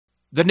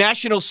The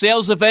national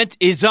sales event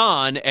is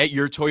on at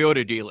your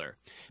Toyota dealer,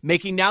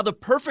 making now the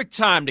perfect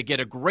time to get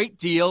a great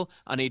deal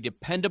on a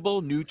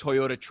dependable new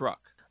Toyota truck.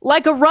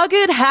 Like a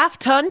rugged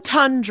half-ton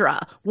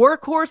Tundra,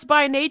 workhorse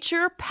by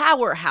nature,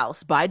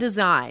 powerhouse by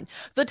design.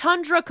 The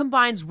Tundra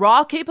combines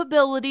raw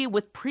capability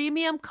with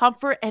premium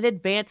comfort and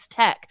advanced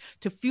tech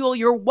to fuel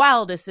your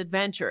wildest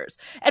adventures.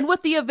 And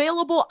with the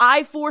available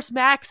iForce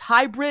Max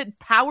hybrid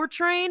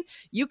powertrain,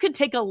 you can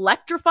take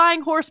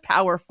electrifying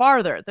horsepower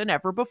farther than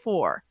ever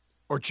before.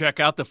 Or check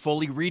out the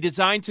fully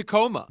redesigned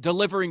Tacoma,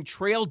 delivering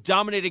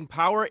trail-dominating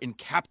power in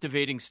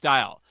captivating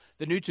style.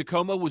 The new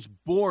Tacoma was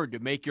born to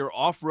make your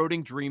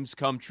off-roading dreams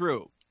come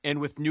true.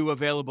 And with new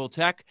available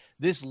tech,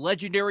 this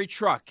legendary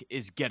truck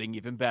is getting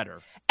even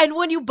better. And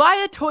when you buy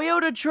a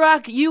Toyota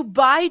truck, you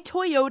buy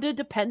Toyota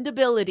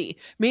dependability,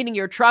 meaning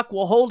your truck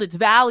will hold its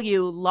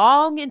value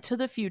long into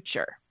the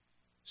future.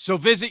 So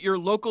visit your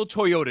local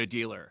Toyota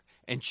dealer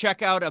and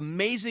check out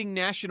amazing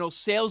national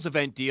sales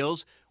event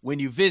deals when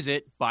you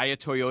visit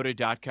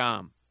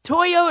buyatoyota.com.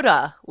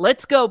 Toyota,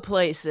 let's go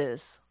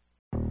places.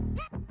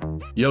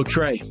 Yo,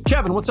 Trey.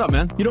 Kevin, what's up,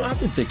 man? You know, I've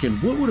been thinking,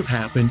 what would have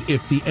happened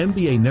if the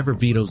NBA never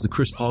vetoes the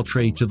Chris Paul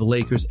trade to the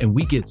Lakers and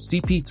we get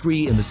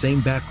CP3 in the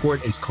same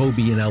backcourt as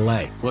Kobe in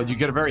LA? Well, you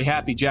get a very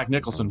happy Jack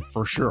Nicholson,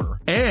 for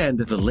sure. And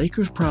the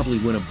Lakers probably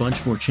win a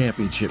bunch more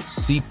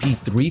championships.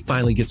 CP3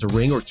 finally gets a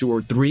ring or two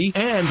or three,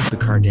 and the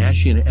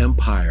Kardashian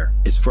empire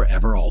is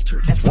forever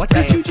altered. What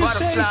did you just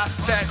say?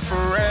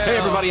 Hey,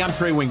 everybody, I'm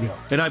Trey Wingo.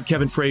 And I'm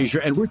Kevin Frazier,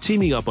 and we're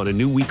teaming up on a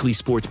new weekly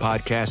sports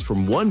podcast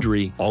from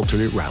Wondery,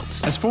 Alternate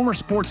Routes. As former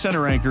Sports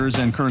Center anchors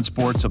and current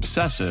sports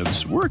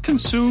obsessives, we're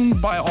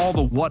consumed by all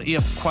the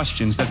what-if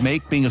questions that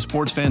make being a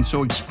sports fan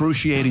so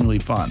excruciatingly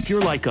fun. If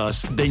you're like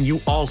us, then you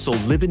also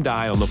live and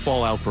die on the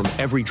fallout from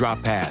every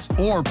drop pass.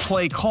 Or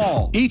play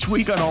call. Each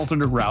week on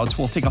Alternate Routes,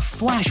 we'll take a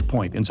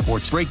flashpoint in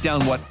sports, break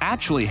down what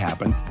actually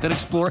happened, then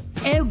explore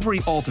every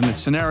alternate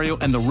scenario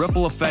and the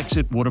ripple effects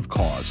it would have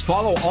caused.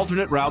 Follow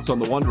Alternate Routes on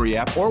the Wondery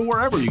app or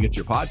wherever you get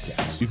your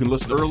podcasts. You can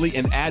listen early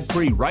and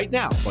ad-free right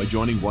now by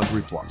joining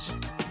Wondery Plus.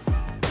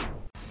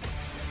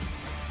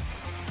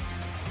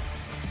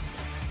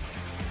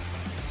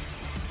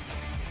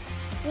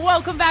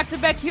 Welcome back to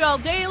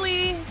BetQL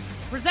Daily,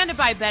 presented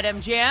by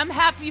BetMGM.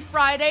 Happy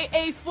Friday,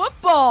 a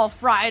football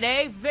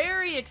Friday.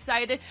 Very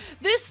excited.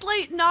 This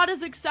slate not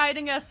as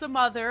exciting as some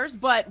others,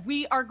 but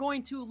we are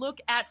going to look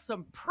at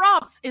some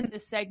props in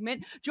this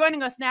segment.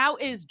 Joining us now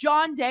is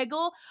John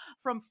Daigle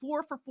from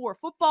 4for4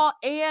 Football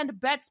and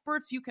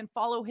BetSperts. You can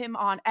follow him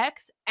on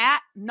X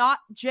at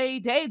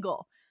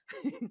NotJDaigle.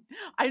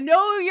 I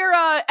know your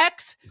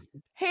X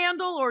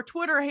handle or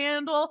Twitter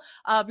handle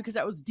because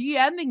I was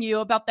DMing you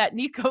about that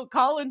Nico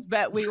Collins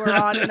bet we were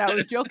on, and I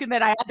was joking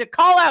that I had to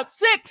call out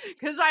sick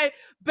because I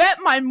bet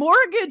my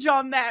mortgage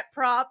on that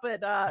prop.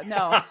 But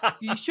no,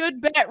 you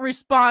should bet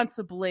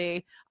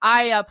responsibly.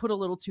 I put a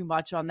little too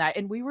much on that,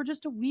 and we were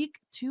just a week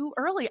too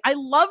early. I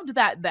loved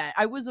that bet.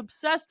 I was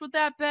obsessed with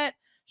that bet.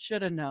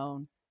 Should have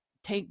known.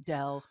 Tank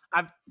Dell.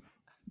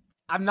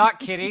 I'm not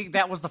kidding.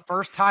 That was the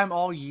first time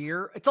all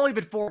year. It's only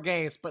been 4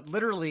 games, but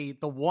literally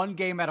the one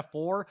game out of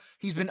 4,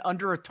 he's been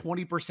under a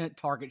 20%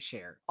 target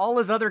share. All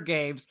his other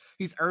games,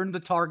 he's earned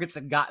the targets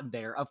and gotten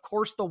there. Of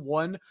course, the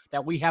one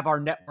that we have our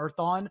net worth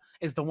on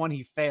is the one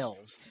he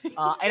fails.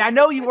 And I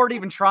know you weren't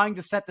even trying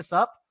to set this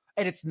up,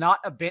 and it's not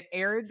a bit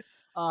arid,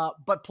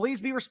 but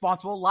please be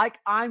responsible like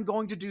I'm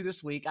going to do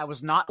this week. I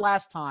was not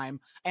last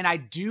time, and I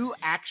do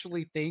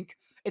actually think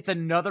it's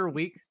another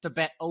week to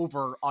bet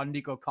over on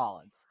Nico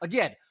Collins.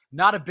 Again,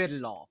 not a bit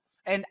at all.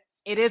 And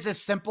it is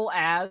as simple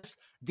as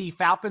the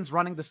Falcons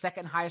running the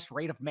second highest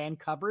rate of man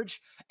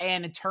coverage.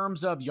 And in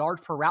terms of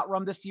yards per route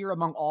run this year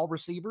among all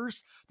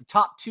receivers, the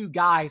top 2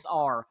 guys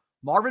are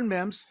Marvin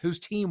Mims, whose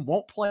team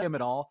won't play him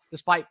at all,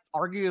 despite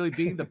arguably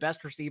being the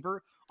best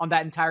receiver on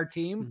that entire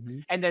team. Mm-hmm.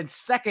 And then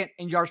second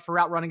in yards per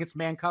route run against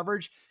man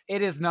coverage,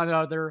 it is none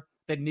other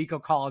than Nico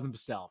Collins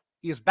himself.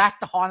 He is back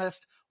to haunt us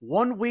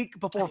 1 week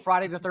before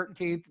Friday the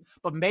 13th,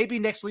 but maybe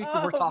next week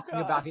when we're talking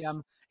about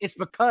him, it's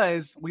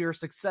because we are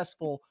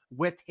successful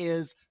with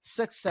his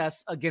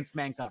success against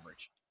man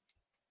coverage.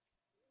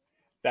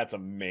 That's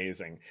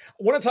amazing. I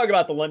want to talk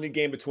about the London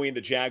game between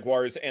the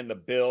Jaguars and the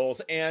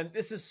Bills. And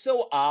this is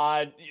so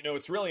odd. You know,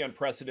 it's really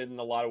unprecedented in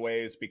a lot of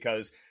ways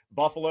because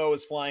Buffalo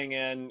is flying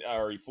in,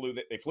 or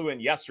they flew in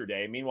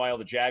yesterday. Meanwhile,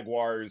 the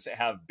Jaguars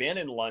have been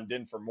in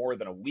London for more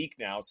than a week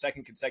now,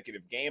 second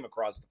consecutive game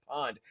across the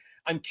pond.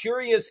 I'm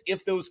curious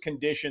if those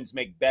conditions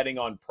make betting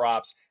on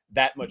props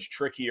that much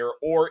trickier,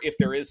 or if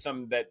there is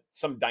some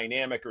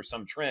dynamic or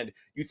some trend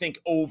you think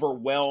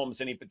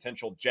overwhelms any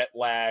potential jet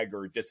lag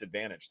or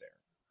disadvantage there.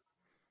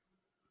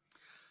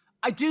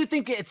 I do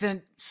think it's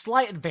a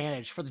slight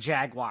advantage for the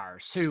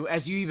Jaguars, who,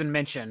 as you even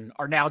mentioned,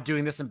 are now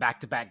doing this in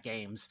back-to-back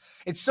games.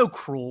 It's so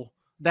cruel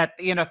that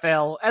the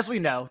NFL, as we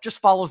know, just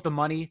follows the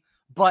money,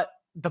 but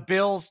the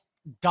Bills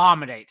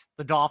dominate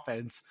the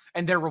Dolphins,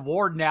 and their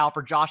reward now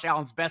for Josh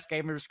Allen's best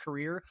game of his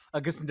career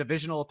against a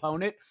divisional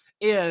opponent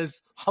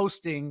is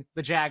hosting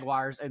the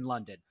Jaguars in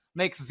London.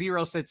 Makes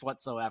zero sense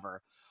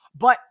whatsoever.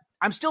 But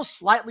I'm still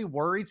slightly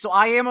worried. So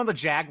I am on the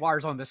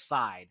Jaguars on this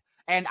side,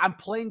 and I'm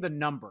playing the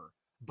number,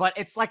 but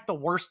it's like the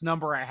worst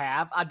number I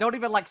have. I don't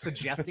even like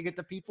suggesting it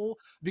to people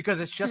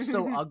because it's just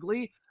so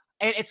ugly.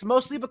 And it's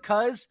mostly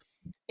because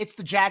it's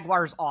the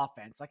Jaguars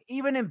offense. Like,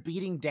 even in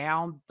beating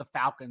down the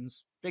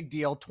Falcons, big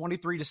deal,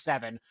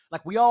 23-7.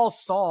 Like, we all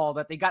saw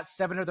that they got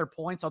 7 of their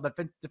points on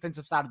the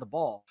defensive side of the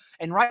ball.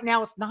 And right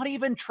now, it's not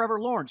even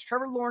Trevor Lawrence.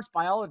 Trevor Lawrence,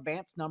 by all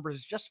advanced numbers,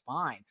 is just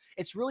fine.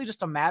 It's really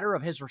just a matter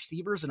of his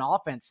receivers and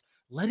offense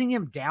letting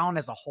him down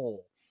as a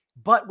whole.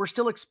 But we're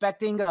still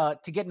expecting to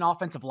get an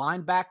offensive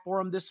line back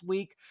for him this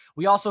week.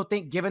 We also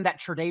think, given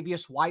that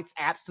Tre'Davious White's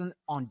absent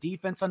on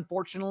defense,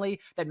 unfortunately,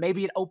 that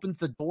maybe it opens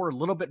the door a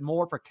little bit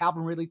more for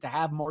Calvin Ridley to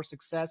have more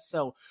success.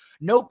 So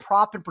no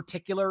prop in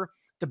particular.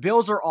 The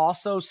Bills are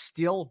also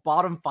still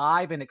bottom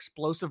 5 in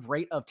explosive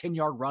rate of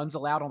 10-yard runs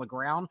allowed on the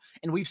ground.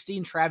 And we've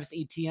seen Travis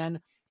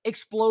Etienne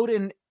explode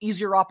in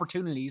easier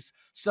opportunities.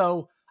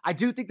 So I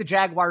do think the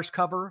Jaguars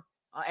cover,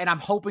 and I'm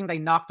hoping they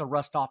knock the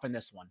rust off in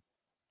this one.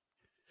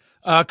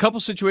 A couple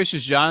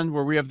situations, John,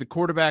 where we have the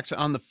quarterbacks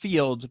on the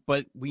field,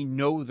 but we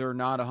know they're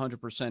not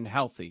 100%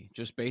 healthy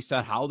just based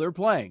on how they're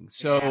playing.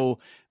 So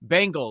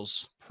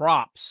Bengals,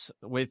 props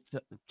with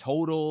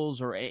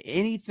totals or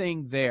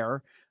anything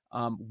there.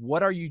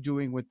 What are you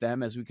doing with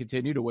them as we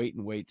continue to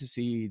wait to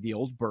see the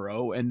old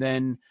Burrow? And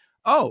then,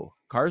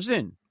 Carr's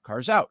in,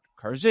 Carr's out,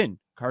 Carr's in,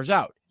 Carr's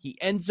out. He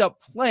ends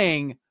up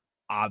playing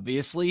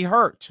obviously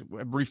hurt,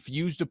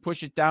 refused to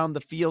push it down the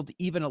field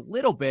even a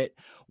little bit.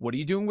 What are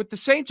you doing with the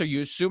Saints? Are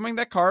you assuming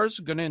that Carr's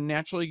going to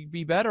naturally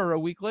be better a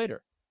week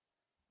later?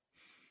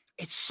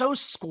 It's so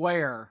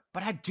square,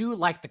 but I do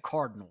like the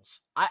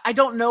Cardinals. I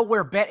don't know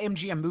where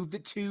BetMGM moved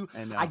it to.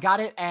 I got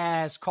it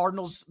as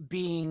Cardinals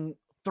being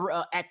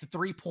at the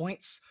 3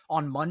 points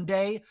on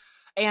Monday.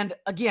 And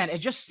again, it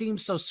just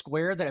seems so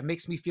square that it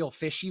makes me feel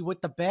fishy with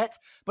the bet.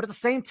 But at the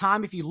same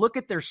time, if you look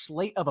at their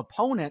slate of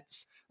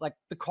opponents, like,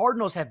 the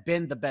Cardinals have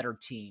been the better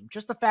team.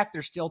 Just the fact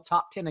they're still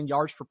top 10 in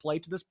yards per play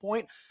to this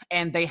point,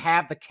 and they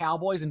have the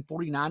Cowboys and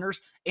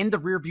 49ers in the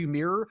rearview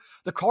mirror.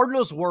 The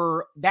Cardinals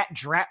were that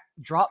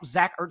drop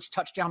Zach Ertz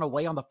touchdown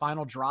away on the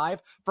final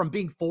drive from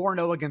being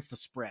 4-0 against the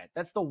spread.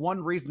 That's the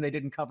one reason they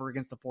didn't cover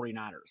against the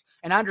 49ers.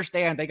 And I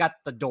understand they got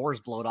the doors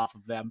blown off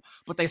of them,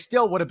 but they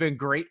still would have been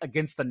great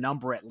against the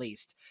number at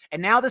least.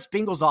 And now this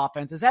Bengals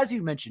offense is, as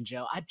you mentioned,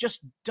 Joe, I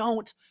just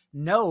don't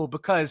know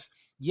because,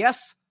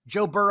 yes,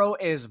 Joe Burrow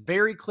is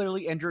very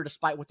clearly injured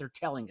despite what they're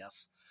telling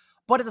us.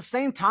 But at the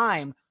same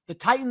time, the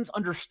Titans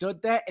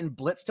understood that and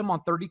blitzed him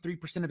on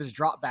 33% of his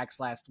dropbacks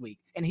last week.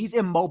 And he's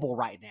immobile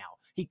right now.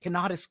 He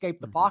cannot escape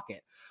the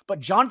pocket.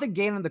 But Jonathan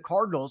Gannon and the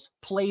Cardinals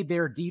played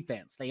their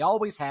defense. They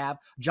always have.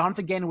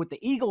 Jonathan Gannon with the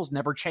Eagles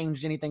never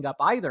changed anything up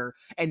either.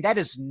 And that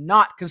is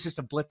not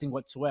consistent blitzing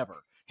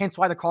whatsoever. Hence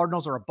why the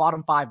Cardinals are a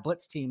bottom 5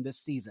 blitz team this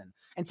season.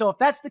 And so if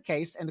that's the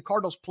case and the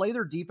Cardinals play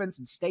their defense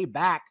and stay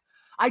back,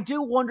 I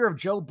do wonder if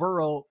Joe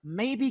Burrow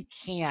maybe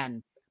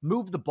can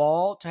move the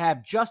ball to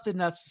have just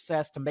enough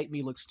success to make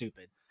me look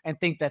stupid and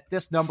think that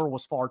this number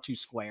was far too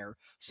square.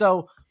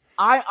 So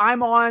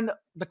I'm on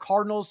the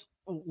Cardinals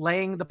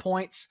laying the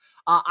points.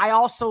 I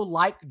also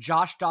like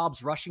Josh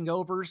Dobbs rushing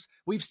overs.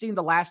 We've seen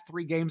the last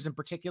 3 games in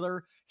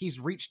particular. He's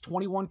reached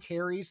 21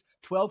 carries,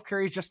 12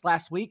 carries just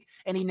last week,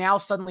 and he now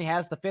suddenly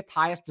has the 5th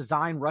highest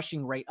design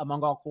rushing rate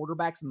among all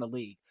quarterbacks in the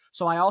league.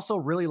 So I also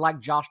really like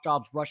Josh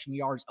Dobbs rushing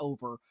yards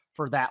over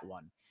for that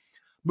one.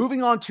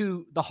 Moving on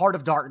to the heart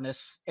of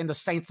darkness in the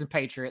Saints and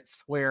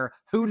Patriots, where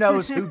who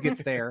knows who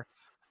gets there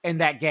in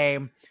that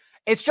game.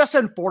 It's just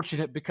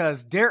unfortunate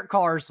because Derek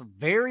Carr's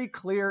very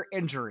clear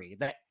injury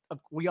that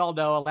we all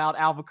know allowed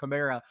Alvin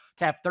Kamara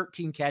to have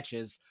 13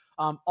 catches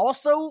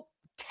also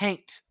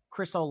tanked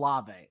Chris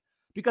Olave.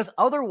 Because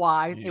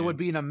otherwise, it would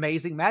be an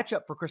amazing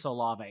matchup for Chris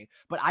Olave.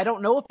 But I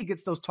don't know if he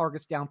gets those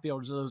targets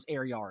downfield or those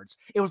air yards.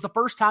 It was the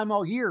first time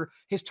all year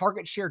his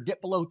target share dipped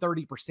below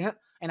 30%,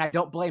 and I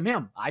don't blame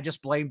him. I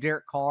just blame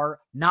Derek Carr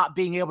not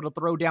being able to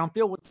throw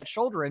downfield with that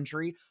shoulder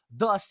injury.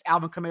 Thus,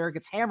 Alvin Kamara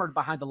gets hammered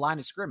behind the line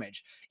of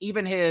scrimmage.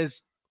 Even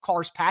his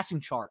Carr's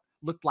passing chart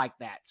looked like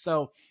that.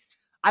 So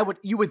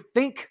you would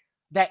think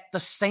that the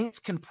Saints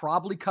can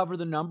probably cover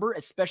the number,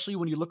 especially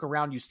when you look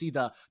around, you see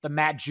the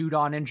Matt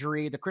Judon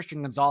injury, the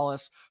Christian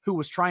Gonzalez, who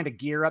was trying to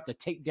gear up to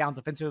take down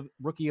Defensive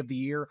Rookie of the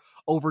Year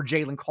over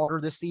Jalen Carter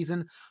this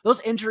season.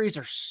 Those injuries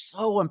are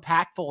so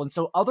impactful. And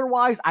so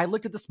otherwise, I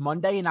looked at this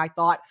Monday and I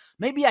thought,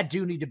 maybe I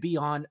do need to be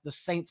on the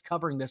Saints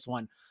covering this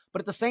one.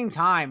 But at the same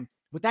time,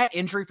 with that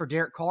injury for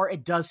Derek Carr,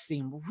 it does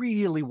seem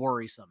really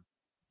worrisome.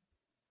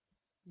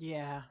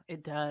 Yeah,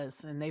 it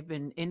does. And they've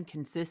been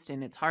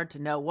inconsistent. It's hard to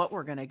know what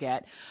we're going to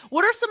get.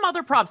 What are some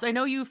other props? I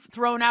know you've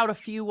thrown out a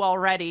few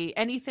already.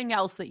 Anything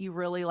else that you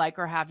really like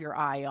or have your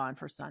eye on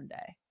for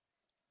Sunday?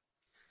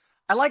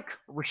 I like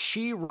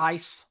Rashee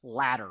Rice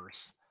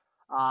ladders.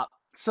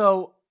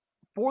 So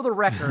for the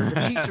record,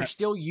 the Chiefs are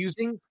still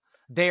using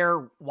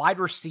their wide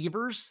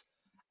receivers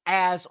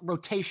as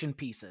rotation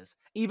pieces.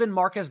 Even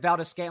Marquez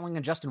Valdez-Scantling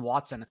and Justin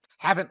Watson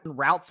haven't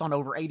routes on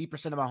over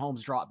 80% of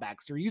Mahomes'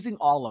 dropbacks. You're using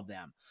all of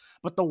them.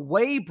 But the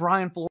way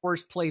Brian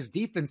Flores plays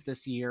defense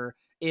this year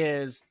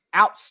is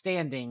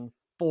outstanding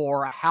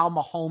for how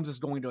Mahomes is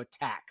going to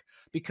attack.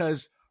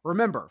 Because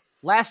remember,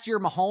 last year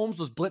Mahomes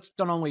was blitzed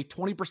on only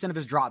 20% of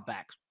his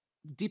dropbacks.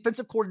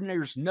 Defensive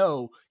coordinators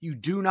know you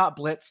do not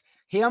blitz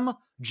him,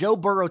 Joe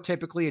Burrow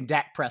typically, and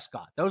Dak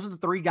Prescott. Those are the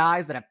three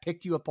guys that have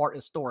picked you apart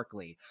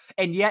historically.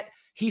 And yet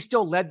he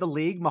still led the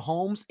league,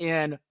 Mahomes,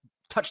 in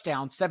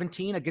touchdowns,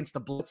 17 against the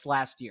blitz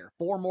last year,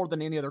 4 more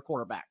than any other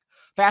quarterback.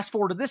 Fast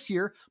forward to this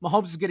year,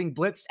 Mahomes is getting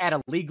blitzed at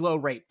a league low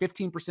rate,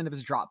 15% of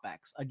his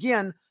dropbacks.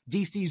 Again,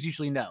 DCs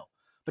usually know.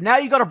 But now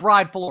you go to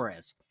Brian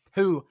Flores,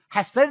 who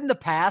has said in the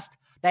past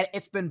that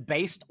it's been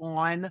based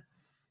on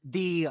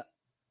the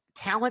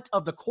talent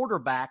of the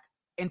quarterback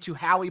into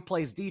how he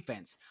plays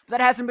defense. But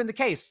that hasn't been the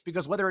case,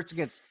 because whether it's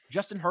against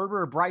Justin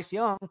Herbert or Bryce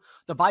Young,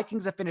 the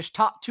Vikings have finished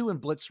top 2 in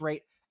blitz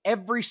rate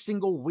every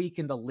single week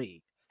in the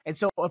league. And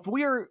so if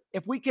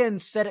we can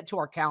set it to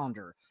our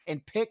calendar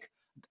and pick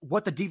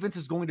what the defense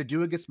is going to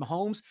do against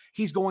Mahomes,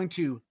 he's going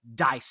to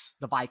dice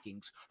the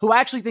Vikings, who I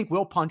actually think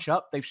will punch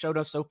up. They've showed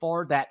us so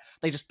far that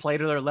they just play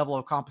to their level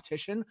of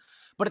competition.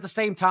 But at the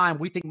same time,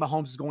 we think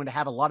Mahomes is going to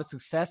have a lot of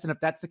success. And if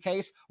that's the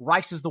case,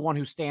 Rice is the one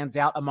who stands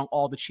out among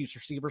all the Chiefs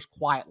receivers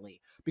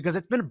quietly, because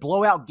it's been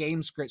blowout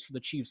game scripts for the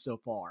Chiefs so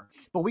far.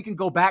 But we can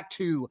go back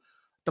to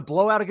the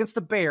blowout against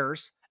the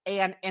Bears,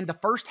 and in the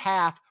first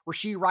half,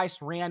 Rashee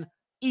Rice ran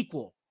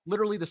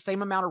literally the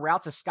same amount of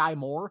routes as Sky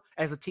Moore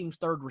as the team's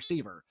third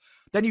receiver.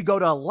 Then you go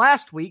to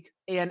last week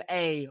in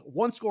a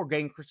one-score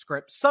game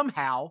script,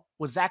 somehow,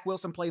 with Zach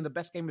Wilson playing the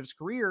best game of his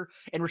career,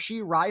 and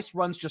Rashee Rice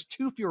runs just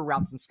 2 fewer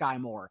routes than Sky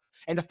Moore.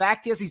 And the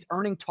fact is, he's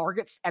earning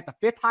targets at the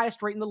 5th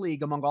highest rate in the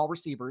league among all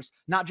receivers,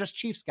 not just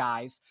Chiefs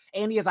guys,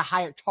 and he has a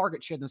higher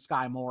target share than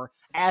Sky Moore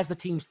as the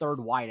team's third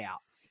wideout.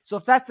 So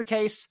if that's the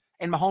case,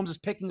 and Mahomes is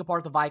picking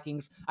apart the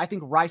Vikings, I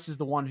think Rice is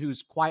the one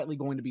who's quietly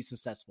going to be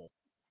successful.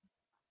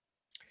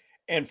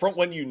 And from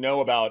when you know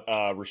about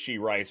Rashee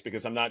Rice,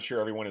 because I'm not sure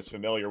everyone is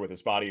familiar with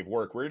his body of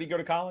work, where did he go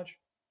to college?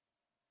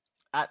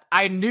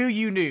 I knew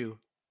you knew,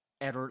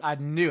 Edward. I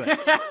knew it.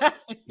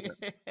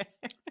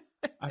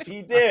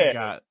 He did.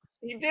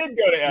 He did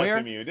go to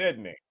SMU,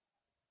 didn't he?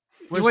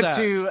 He went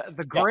to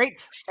the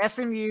great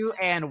SMU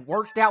and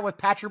worked out with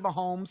Patrick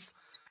Mahomes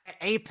at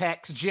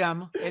Apex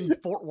Gym in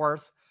Fort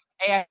Worth.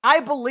 And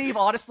I believe,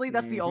 honestly,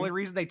 that's the only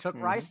reason they took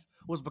Rice,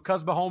 was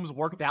because Mahomes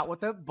worked out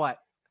with him. But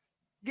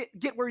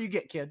get where you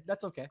get, kid.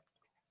 That's okay.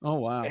 Oh,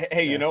 wow.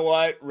 Hey, you know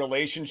what?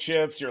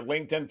 Relationships, your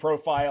LinkedIn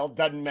profile,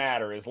 doesn't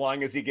matter. As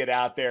long as you get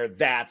out there,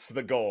 that's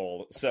the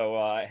goal. So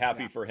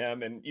happy for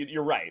him. And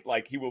you're right.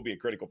 Like, he will be a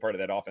critical part of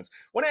that offense.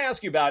 I want to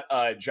ask you about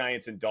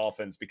Giants and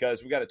Dolphins,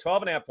 because we got a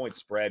 12.5-point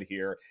spread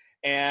here.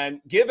 And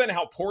given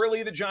how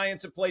poorly the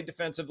Giants have played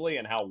defensively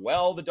and how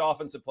well the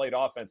Dolphins have played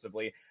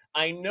offensively,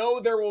 I know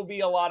there will be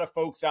a lot of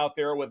folks out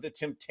there with the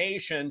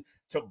temptation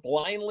to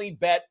blindly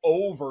bet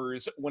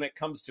overs when it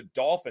comes to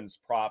Dolphins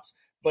props.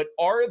 But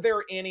are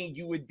there any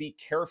you would be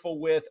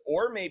careful with,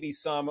 or maybe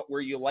some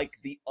where you like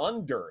the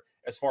under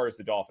as far as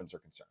the Dolphins are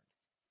concerned?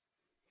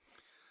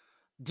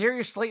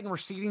 Darius Slayton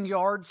receiving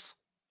yards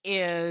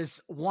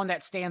is one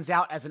that stands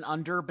out as an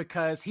under,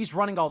 because he's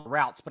running all the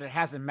routes, but it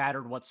hasn't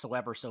mattered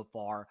whatsoever so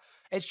far.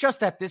 It's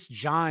just that this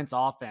Giants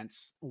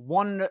offense,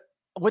 one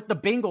with the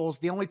Bengals,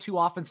 the only 2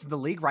 offenses in the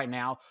league right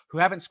now who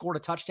haven't scored a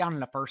touchdown in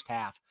the first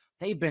half.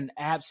 They've been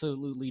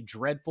absolutely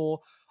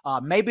dreadful.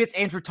 Maybe it's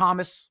Andrew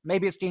Thomas,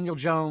 maybe it's Daniel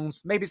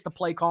Jones, maybe it's the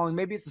play calling,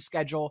 maybe it's the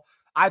schedule.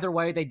 Either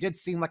way, they did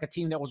seem like a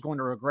team that was going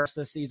to regress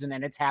this season,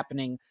 and it's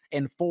happening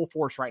in full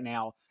force right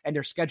now, and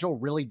their schedule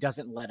really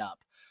doesn't let up.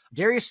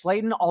 Darius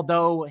Slayton,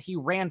 although he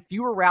ran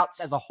fewer routes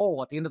as a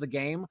whole at the end of the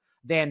game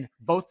than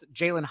both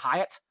Jalen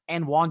Hyatt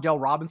and Wan'Dale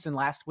Robinson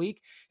last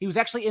week, he was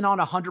actually in on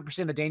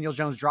 100% of Daniel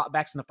Jones'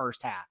 dropbacks in the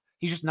first half.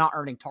 He's just not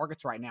earning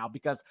targets right now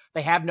because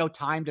they have no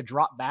time to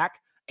drop back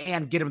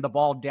and get him the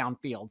ball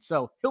downfield.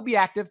 So he'll be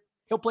active.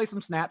 He'll play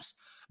some snaps,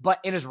 but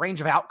in his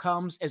range of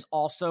outcomes is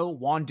also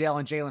Wan'Dale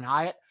and Jalen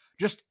Hyatt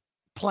just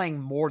playing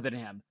more than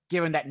him,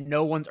 given that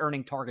no one's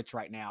earning targets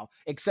right now,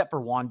 except for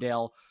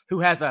Wan'Dale, who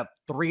has a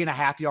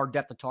 3.5-yard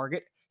depth of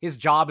target. His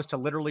job is to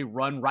literally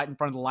run right in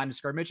front of the line of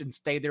scrimmage and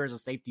stay there as a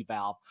safety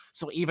valve.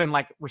 So even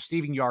like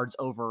receiving yards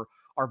over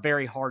are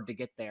very hard to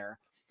get there.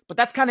 But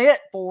that's kind of it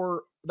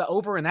for the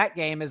over in that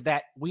game, is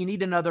that we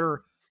need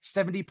another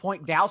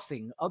 70-point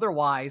dousing.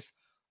 Otherwise,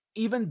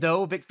 even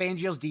though Vic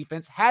Fangio's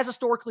defense has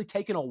historically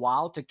taken a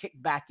while to kick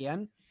back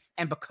in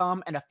and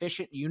become an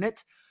efficient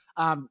unit,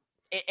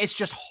 it's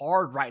just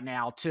hard right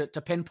now to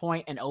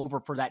pinpoint an over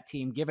for that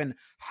team, given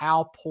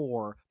how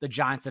poor the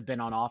Giants have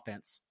been on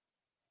offense.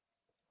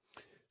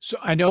 So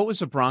I know it was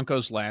the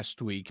Broncos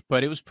last week,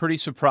 but it was pretty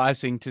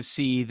surprising to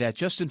see that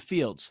Justin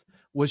Fields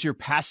was your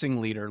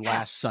passing leader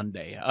last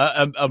Sunday,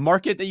 a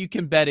market that you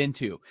can bet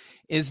into.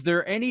 Is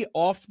there any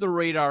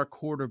off-the-radar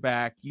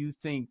quarterback you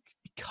think,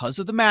 because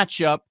of the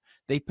matchup,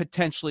 they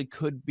potentially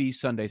could be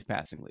Sunday's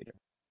passing leader?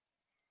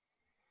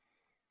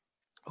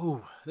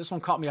 Ooh, this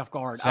one caught me off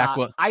guard. Zach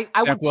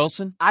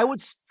Wilson? I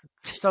would.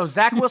 So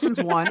Zach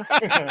Wilson's one.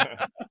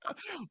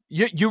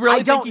 You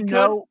really think he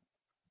know.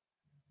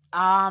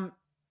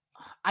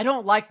 I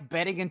don't like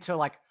betting until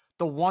like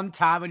the one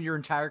time in your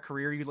entire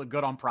career you look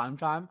good on prime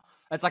time.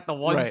 That's like the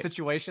one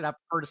situation I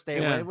prefer to stay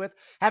away with.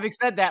 Having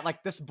said that,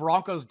 like this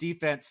Broncos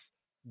defense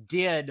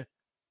did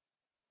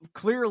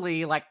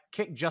clearly like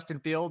kick Justin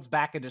Fields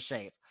back into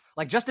shape.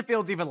 Like Justin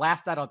Fields even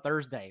last night on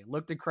Thursday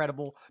looked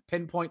incredible,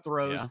 pinpoint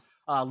throws.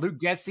 Luke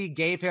Getsy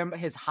gave him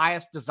his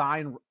highest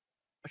design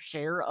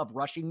share of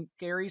rushing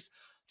carries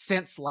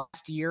since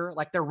last year.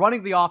 Like they're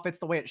running the offense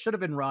the way it should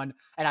have been run,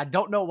 and I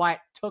don't know why it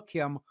took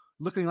him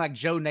looking like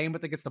Joe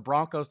Namath against the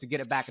Broncos to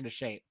get it back into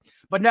shape.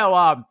 But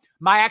no,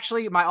 my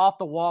off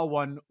the wall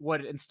one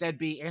would instead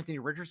be Anthony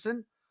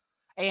Richardson.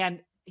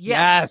 And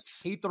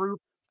yes. he threw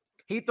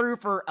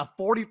for a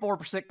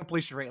 44%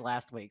 completion rate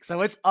last week.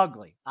 So it's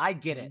ugly. I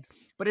get it.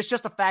 But it's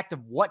just a fact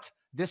of what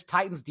this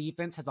Titans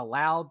defense has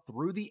allowed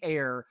through the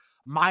air,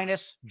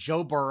 minus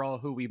Joe Burrow,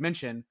 who we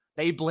mentioned.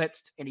 They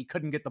blitzed and he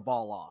couldn't get the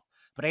ball off.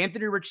 But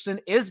Anthony Richardson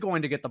is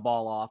going to get the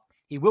ball off.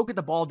 He will get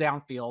the ball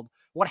downfield.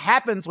 What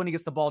happens when he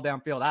gets the ball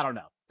downfield? I don't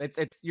know.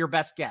 It's your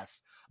best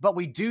guess. But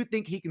we do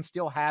think he can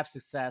still have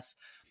success.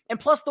 And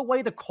plus the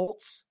way the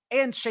Colts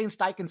and Shane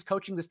Steichen's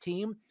coaching this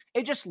team,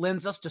 it just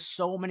lends us to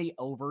so many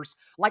overs.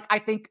 Like I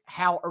think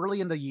how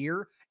early in the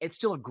year, it's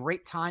still a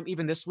great time,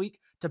 even this week,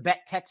 to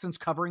bet Texans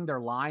covering their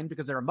line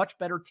because they're a much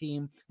better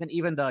team than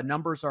even the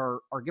numbers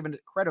are given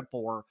it credit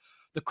for.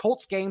 The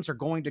Colts games are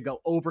going to go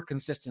over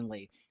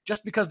consistently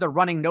just because they're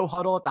running no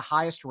huddle at the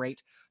highest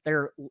rate.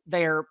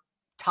 They're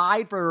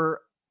tied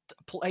for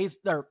plays.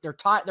 They're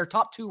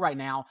top 2 right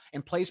now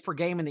in plays per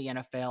game in the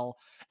NFL,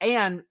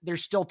 and they're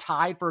still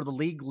tied for the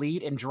league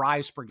lead in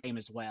drives per game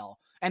as well.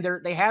 And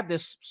they have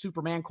this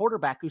Superman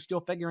quarterback who's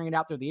still figuring it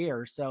out through the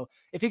air. So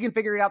if he can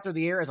figure it out through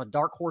the air as a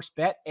dark horse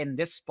bet in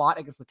this spot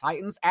against the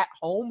Titans at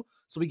home,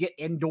 so we get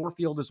indoor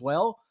field as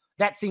well,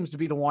 that seems to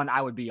be the one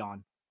I would be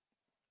on.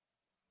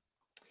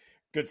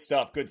 Good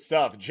stuff. Good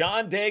stuff.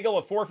 John Daigle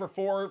of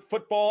 4for4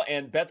 Football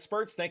and Bet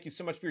Spurts. Thank you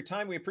so much for your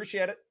time. We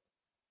appreciate it.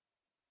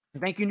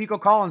 Thank you, Nico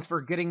Collins,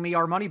 for getting me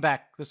our money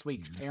back this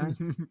week,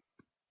 Aaron.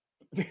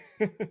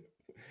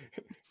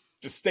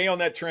 Just stay on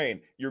that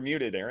train. You're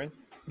muted, Aaron.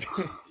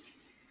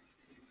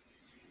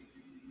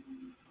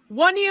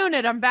 1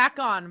 unit, I'm back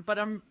on, but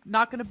I'm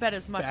not going to bet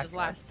as much as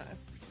last time.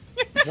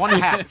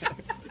 1.5.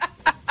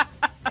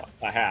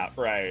 A half,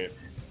 right.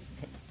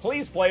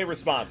 Please play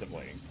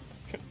responsibly.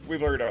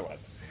 We've learned our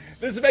lesson.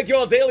 This is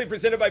BetQL Daily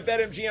presented by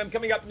BetMGM.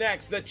 Coming up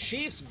next, the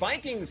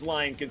Chiefs-Vikings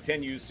line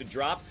continues to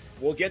drop.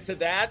 We'll get to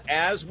that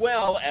as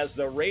well as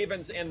the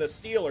Ravens and the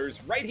Steelers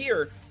right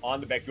here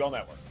on the BetQL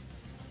Network.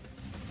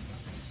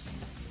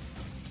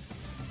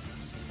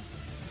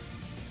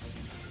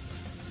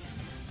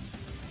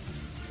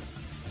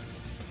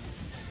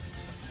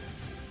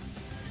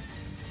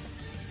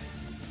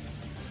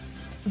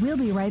 We'll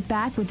be right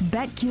back with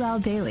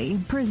BetQL Daily,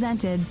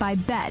 presented by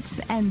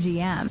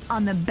BetMGM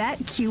on the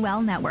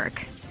BetQL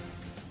Network.